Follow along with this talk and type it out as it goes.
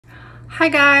Hi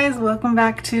guys, welcome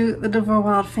back to the DeVores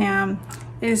Wild Fam.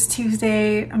 It is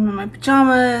Tuesday, I'm in my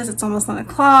pajamas, it's almost 9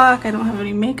 o'clock, I don't have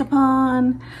any makeup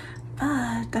on,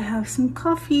 but I have some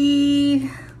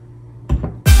coffee.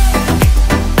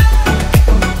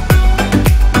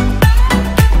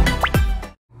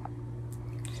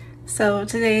 So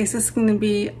today is just going to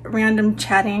be random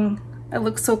chatting. I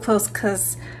look so close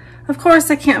because of course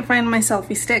I can't find my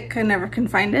selfie stick, I never can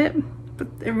find it. But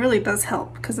it really does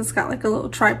help because it's got like a little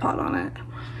tripod on it.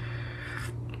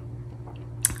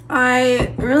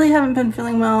 I really haven't been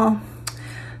feeling well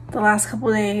the last couple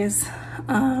of days.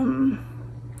 I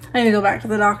need to go back to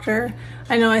the doctor.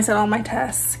 I know I said all my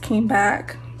tests came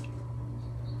back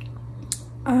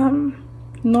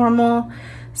normal,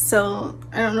 so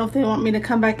I don't know if they want me to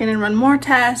come back in and run more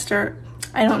tests or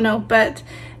I don't know, but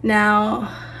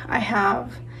now I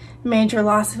have major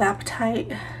loss of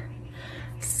appetite.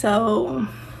 So,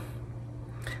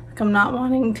 like I'm not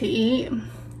wanting to eat.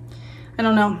 I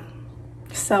don't know.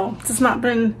 So, it's just not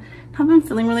been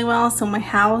feeling really well. So my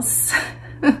house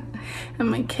and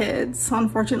my kids,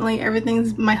 unfortunately,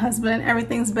 my husband,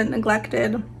 everything's been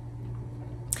neglected.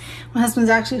 My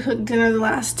husband's actually cooked dinner the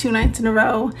last 2 nights in a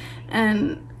row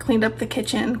and cleaned up the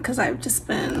kitchen because I've just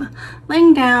been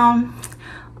laying down.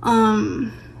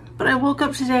 But I woke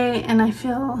up today and I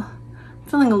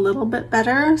feeling a little bit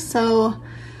better. So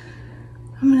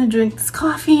I'm gonna drink this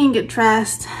coffee and get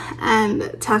dressed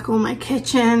and tackle my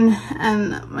kitchen,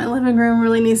 and my living room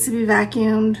really needs to be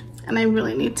vacuumed, and I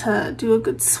really need to do a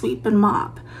good sweep and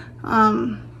mop.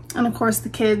 And of course the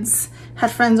kids had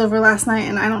friends over last night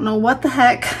and I don't know what the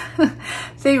heck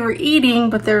they were eating,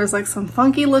 but there was like some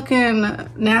funky looking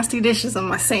nasty dishes on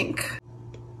my sink.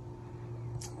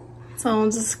 So I'll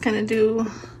just kind of do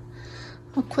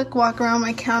a quick walk around.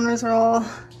 My counters are all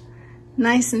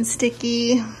nice and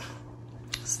sticky.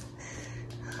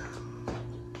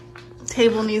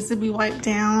 Table needs to be wiped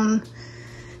down.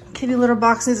 Kitty litter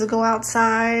box needs to go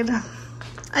outside.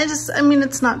 I mean,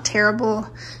 it's not terrible,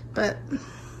 but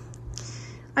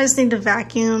I just need to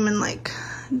vacuum and like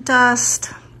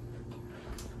dust.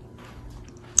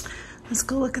 Let's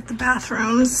go look at the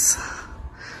bathrooms.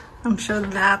 I'm sure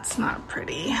that's not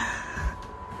pretty.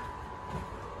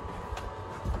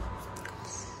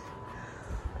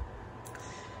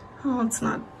 Oh, it's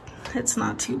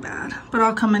not too bad, but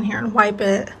I'll come in here and wipe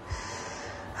it.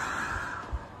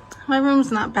 My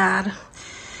room's not bad.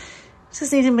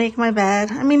 Just need to make my bed.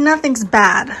 I mean, nothing's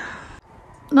bad.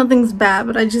 Nothing's bad,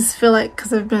 but I just feel like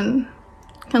because I've been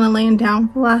kind of laying down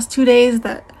for the last 2 days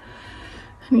that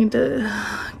I need to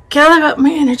gather up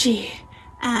my energy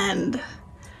and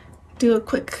do a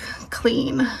quick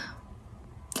clean.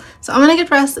 So I'm gonna get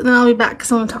dressed and then I'll be back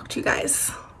because I want to talk to you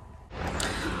guys.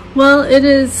 Well, it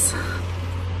is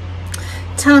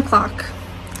 10 o'clock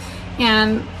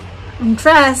and I'm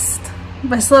dressed,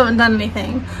 but I still haven't done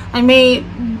anything. I made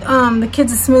the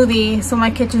kids a smoothie, so my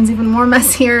kitchen's even more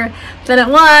messier than it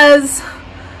was.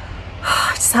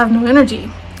 I just have no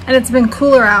energy, and it's been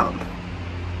cooler out.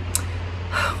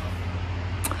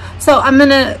 So I'm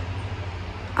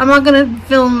not gonna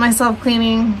film myself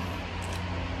cleaning.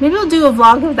 Maybe I'll do a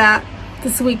vlog of that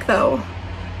this week though.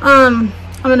 I'm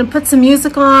gonna put some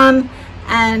music on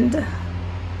and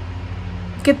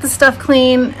get the stuff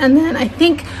clean, and then I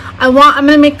think I'm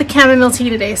gonna make the chamomile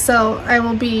tea today, so I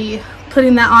will be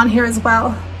putting that on here as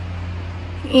well.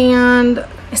 And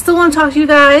I still want to talk to you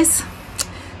guys.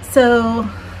 So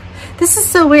this is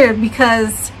so weird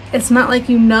because it's not like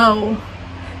you know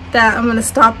that I'm gonna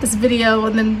stop this video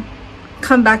and then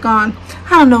come back on.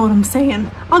 I don't know what I'm saying.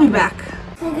 I'll be back.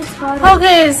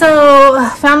 Okay, so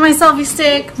found my selfie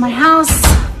stick. My house,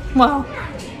 well,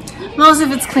 most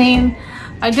of it's clean.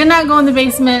 I did not go in the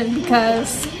basement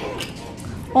because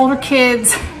older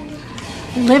kids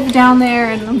live down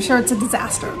there and I'm sure it's a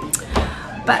disaster.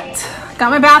 But got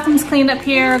my bathrooms cleaned up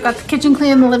here, got the kitchen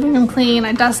clean, the living room clean.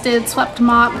 I dusted, swept,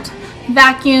 mopped,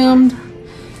 vacuumed.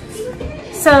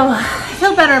 So I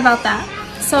feel better about that.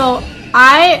 So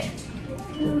I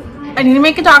need to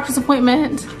make a doctor's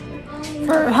appointment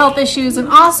for health issues, and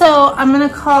also I'm gonna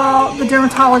call the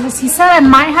dermatologist. He said I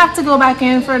might have to go back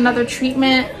in for another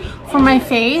treatment for my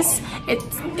face.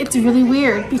 It's really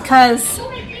weird because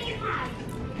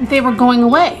they were going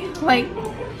away. Like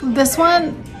this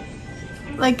one,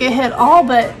 like it had all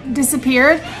but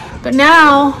disappeared, but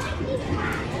now,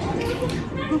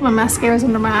 oh, my mascara's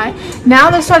under my eye. Now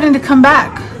they're starting to come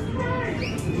back.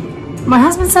 My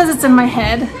husband says it's in my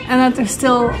head and that they're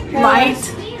still light,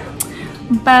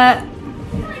 but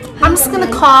I'm just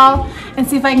gonna call and and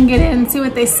see if I can get in, see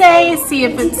what they say, see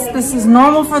if this is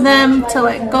normal for them to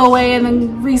like go away and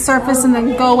then resurface and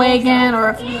then go away again,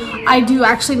 or if I do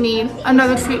actually need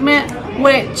another treatment,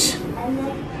 which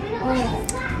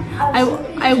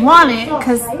I want it,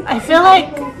 because I feel like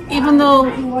even though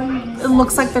it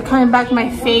looks like they're coming back, my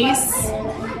face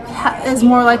is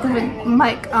more like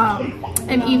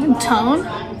an even tone.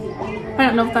 I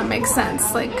don't know if that makes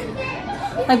sense.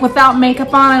 Like without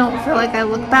makeup on, I don't feel like I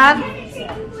look bad.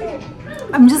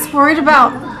 I'm just worried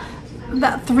about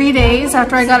that 3 days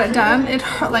after I got it done. It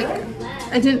hurt, like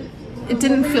it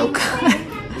didn't feel good.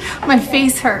 My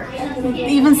face hurt.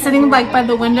 Even sitting like by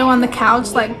the window on the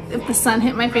couch, like if the sun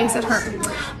hit my face, it hurt.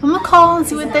 I'm gonna call and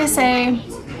see what they say.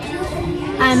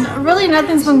 And really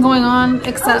nothing's been going on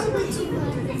except,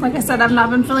 like I said, I've not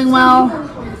been feeling well.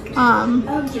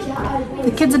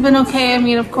 The kids have been okay. I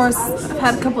mean, of course, I've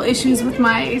had a couple issues with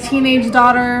my teenage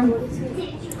daughter,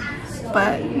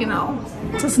 but you know,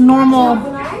 just normal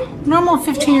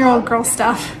 15-year-old girl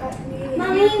stuff.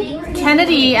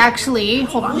 Kennedy actually,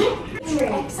 hold on.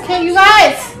 Okay, you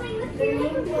guys.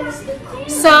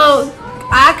 So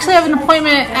I actually have an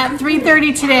appointment at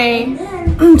 3:30 today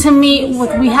to meet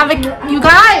with. We have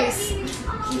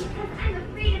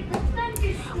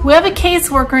a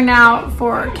caseworker now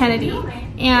for Kennedy,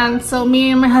 and so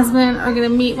me and my husband are gonna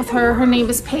meet with her. Her name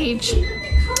is Paige.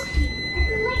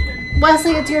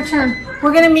 Wesley, it's your turn.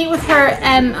 We're gonna meet with her,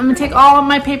 and I'm gonna take all of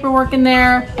my paperwork in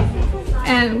there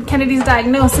and Kennedy's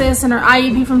diagnosis and her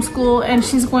IEP from school, and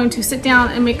she's going to sit down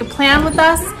and make a plan with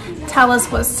us, tell us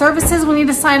what services we need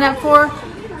to sign up for,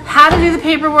 how to do the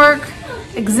paperwork,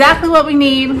 exactly what we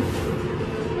need. And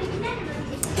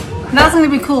that's going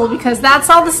to be cool, because that's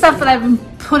all the stuff that I've been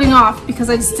putting off because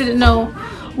I just didn't know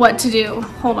what to do.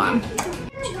 Hold on.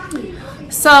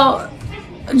 So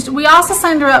we also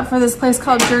signed her up for this place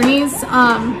called Journeys.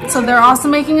 So they're also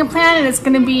making a plan, and it's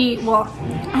going to be, well,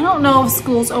 I don't know if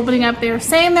school's opening up. They were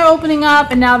saying they're opening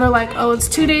up, and now they're like, oh, it's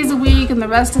 2 days a week and the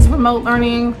rest is remote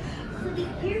learning.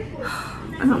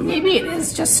 I don't know, maybe it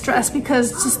is just stress,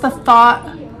 because just the thought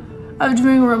of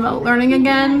doing remote learning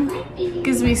again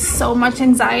gives me so much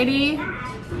anxiety.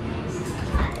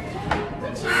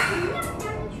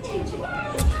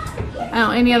 I don't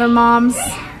know, any other moms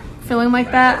feeling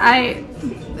like that?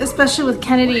 Especially with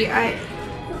Kennedy,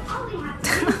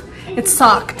 it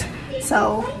sucked.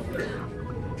 So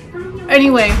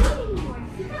anyway,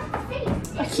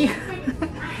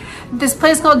 this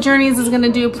place called Journeys is going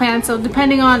to do a plan. So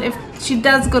depending on if she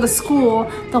does go to school,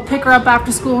 they'll pick her up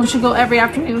after school and she'll go every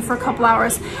afternoon for a couple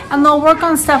hours. And they'll work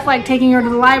on stuff like taking her to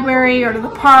the library or to the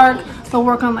park. They'll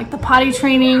work on like the potty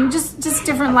training, just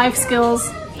different life skills,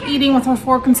 eating with her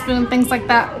fork and spoon, things like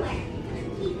that.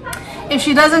 If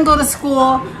she doesn't go to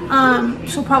school,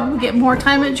 she'll probably get more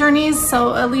time at Journeys,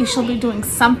 so at least she'll be doing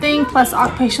something, plus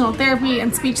occupational therapy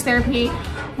and speech therapy,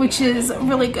 which is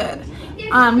really good.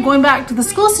 Going back to the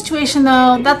school situation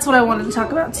though, that's what I wanted to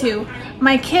talk about too.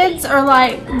 My kids are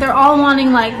like, they're all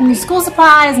wanting like new school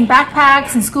supplies and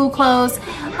backpacks and school clothes.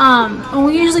 And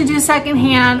we usually do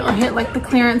secondhand or hit like the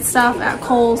clearance stuff at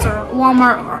Kohl's or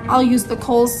Walmart, or I'll use the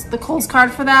Kohl's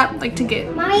card for that, like to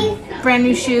get brand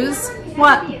new shoes.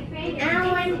 What?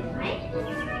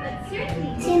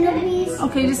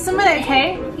 Okay, just a minute,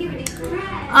 okay?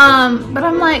 But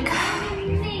I'm like,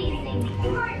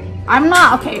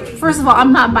 okay, first of all,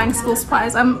 I'm not buying school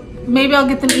supplies. Maybe I'll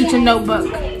get them each a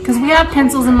notebook, because we have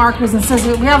pencils and markers and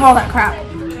scissors. We have all that crap.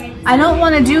 I don't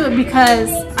want to do it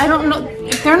because I don't know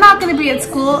if they're not going to be at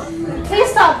school. Please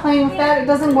stop playing with that. It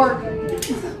doesn't work.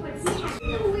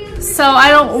 So I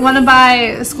don't want to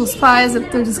buy school supplies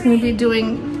if they're just going to be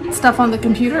doing stuff on the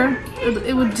computer.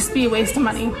 It would just be a waste of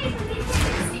money.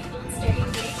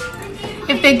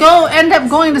 If they end up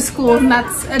going to school, then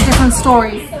that's a different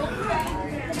story.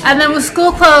 And then with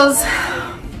school clothes,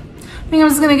 I think I'm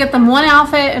just gonna get them one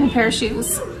outfit and a pair of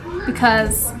shoes,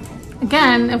 because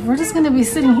again, if we're just gonna be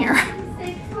sitting here,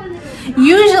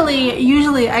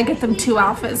 usually I get them 2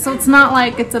 outfits, so it's not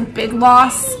like it's a big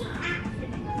loss.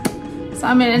 So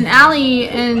I mean, and Allie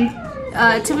and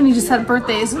Tiffany just had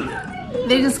birthdays.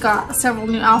 They just got several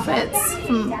new outfits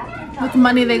with the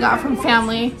money they got from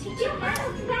family.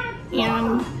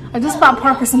 And I just bought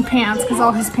Parker some pants because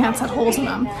all his pants had holes in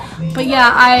them. But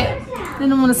yeah, I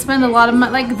didn't want to spend a lot of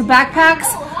money. Like the backpacks,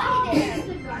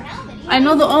 I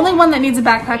know the only one that needs a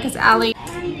backpack is Allie.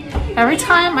 Every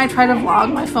time I try to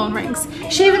vlog, my phone rings.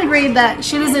 She even agreed that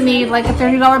she doesn't need like a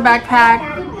 $30 backpack.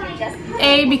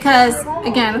 Because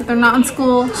again, if they're not in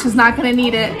school, she's not going to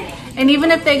need it. And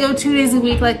even if they go 2 days a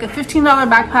week, like a $15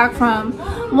 backpack from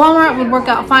Walmart would work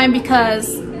out fine,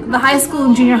 because the high school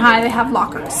and junior high, they have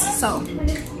lockers. So,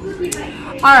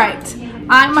 all right.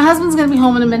 My husband's gonna be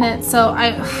home in a minute, so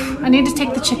I need to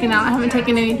take the chicken out. I haven't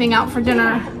taken anything out for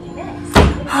dinner.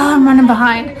 I'm running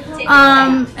behind.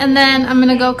 And then I'm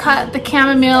gonna go cut the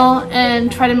chamomile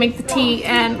and try to make the tea,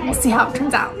 and we'll see how it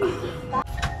turns out.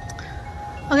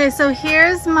 Okay, so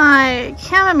here's my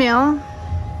chamomile.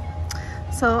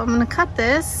 So I'm gonna cut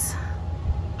this.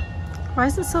 Why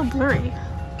is it so blurry?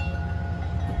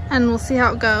 And we'll see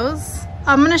how it goes.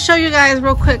 I'm gonna show you guys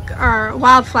real quick our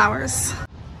wildflowers.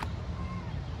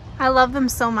 I love them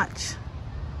so much.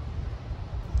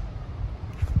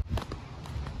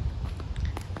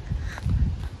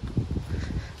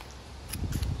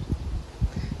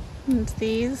 And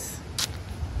these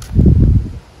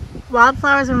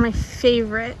wildflowers are my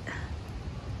favorite.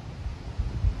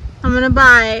 I'm gonna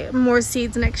buy more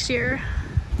seeds next year.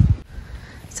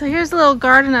 So here's a little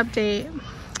garden update.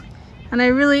 And I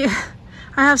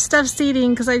have stuff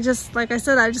seeding because like I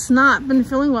said, I've just not been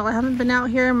feeling well. I haven't been out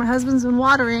here. My husband's been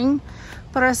watering,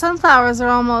 but our sunflowers are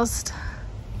almost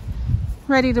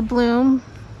ready to bloom.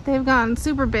 They've gotten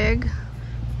super big.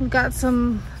 We've got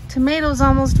some tomatoes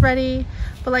almost ready,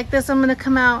 but like this, I'm gonna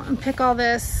come out and pick all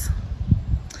this.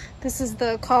 This is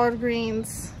the collard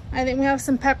greens. I think we have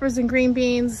some peppers and green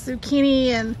beans, zucchini,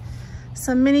 and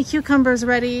some mini cucumbers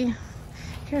ready.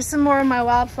 Here's some more of my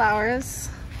wildflowers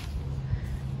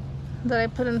that I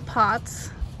put in pots.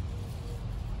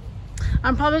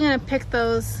 I'm probably gonna pick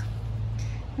those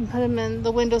and put them in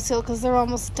the windowsill because they're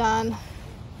almost done.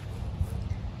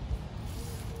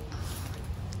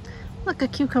 Look, a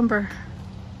cucumber.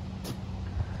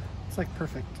 It's like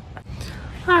perfect.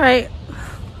 All right,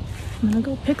 I'm gonna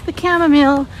go pick the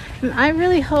chamomile, and I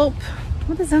really hope,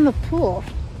 what is in the pool?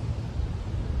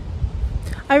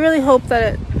 I really hope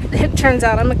that it turns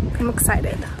out. I'm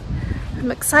excited.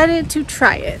 I'm excited to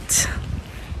try it.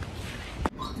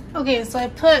 Okay, so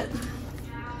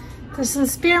there's some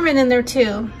spearmint in there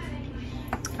too.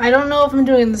 I don't know if I'm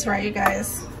doing this right, you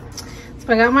guys.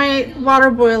 So I got my water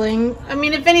boiling. I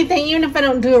mean, if anything, even if I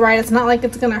don't do it right, it's not like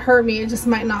it's gonna hurt me. It just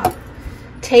might not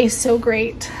taste so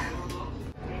great.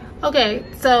 Okay,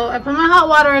 so I put my hot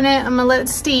water in it. I'm gonna let it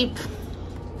steep.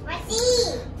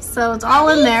 So it's all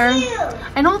in there.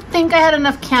 I don't think I had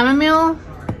enough chamomile.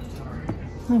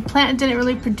 My plant didn't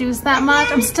really produce that much.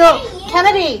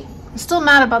 Kennedy! I'm still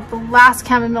mad about the last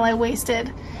chamomile I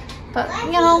wasted. But,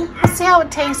 you know, we'll see how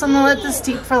it tastes. I'm gonna let this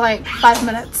steep for like 5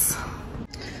 minutes.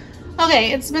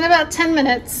 Okay, it's been about 10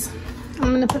 minutes.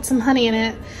 I'm gonna put some honey in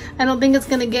it. I don't think it's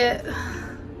gonna get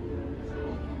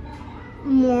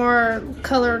more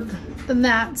colored than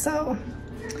that, so.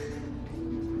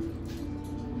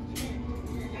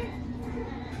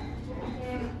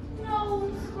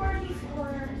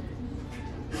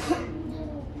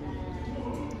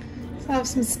 I have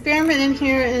some spearmint in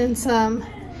here and some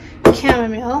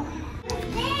chamomile,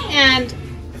 and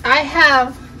I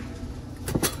have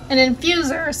an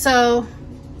infuser, so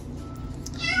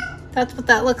that's what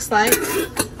that looks like.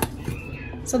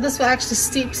 So this will actually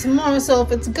steep some more, so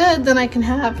if it's good, then I can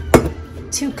have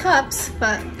 2 cups.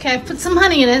 But okay, I put some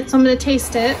honey in it, so I'm gonna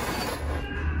taste it.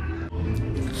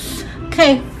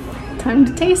 Okay, time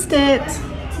to taste it.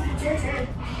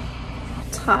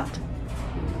 It's hot.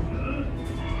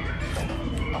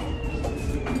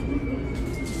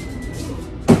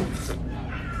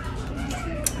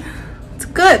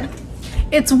 Good.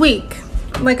 It's weak.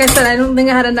 Like I said, I don't think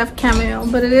I had enough chamomile,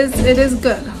 but it is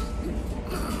good.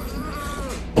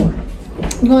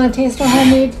 You want to taste our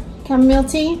homemade chamomile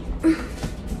tea?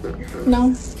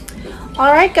 No?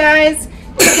 Alright guys,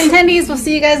 chicken tendies, we'll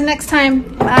see you guys next time.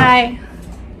 Bye.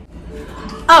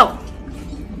 Oh,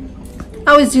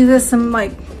 I always do this, some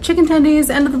like chicken tendies,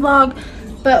 end of the vlog,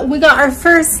 but we got our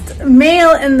first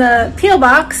mail in the P.O.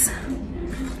 box.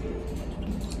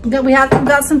 We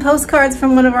got some postcards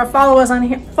from one of our followers on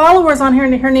here,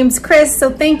 and her name's Chris.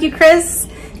 So thank you, Chris.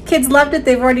 Kids loved it.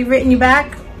 They've already written you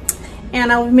back,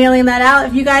 and I'll be mailing that out.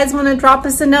 If you guys want to drop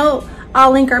us a note,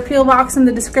 I'll link our P.O. box in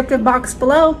the descriptive box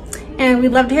below, and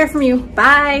we'd love to hear from you.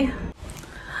 Bye.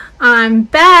 I'm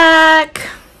back.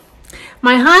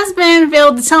 My husband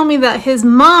failed to tell me that his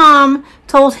mom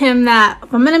told him that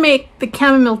if I'm gonna make the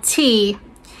chamomile tea,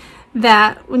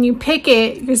 that when you pick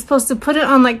it, you're supposed to put it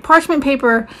on like parchment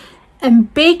paper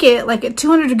and bake it like at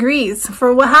 200 degrees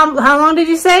for how long did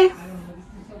you say?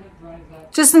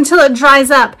 Just until it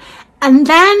dries up, and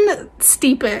then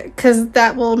steep it, because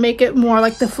that will make it more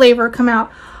like the flavor come out.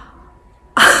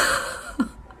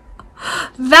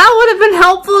 That would have been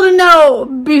helpful to know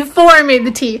before I made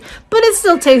the tea, but it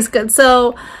still tastes good.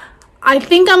 So I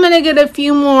think I'm gonna get a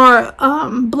few more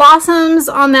blossoms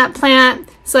on that plant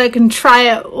so I can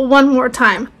try it one more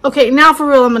time. Okay, now for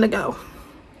real, I'm gonna go.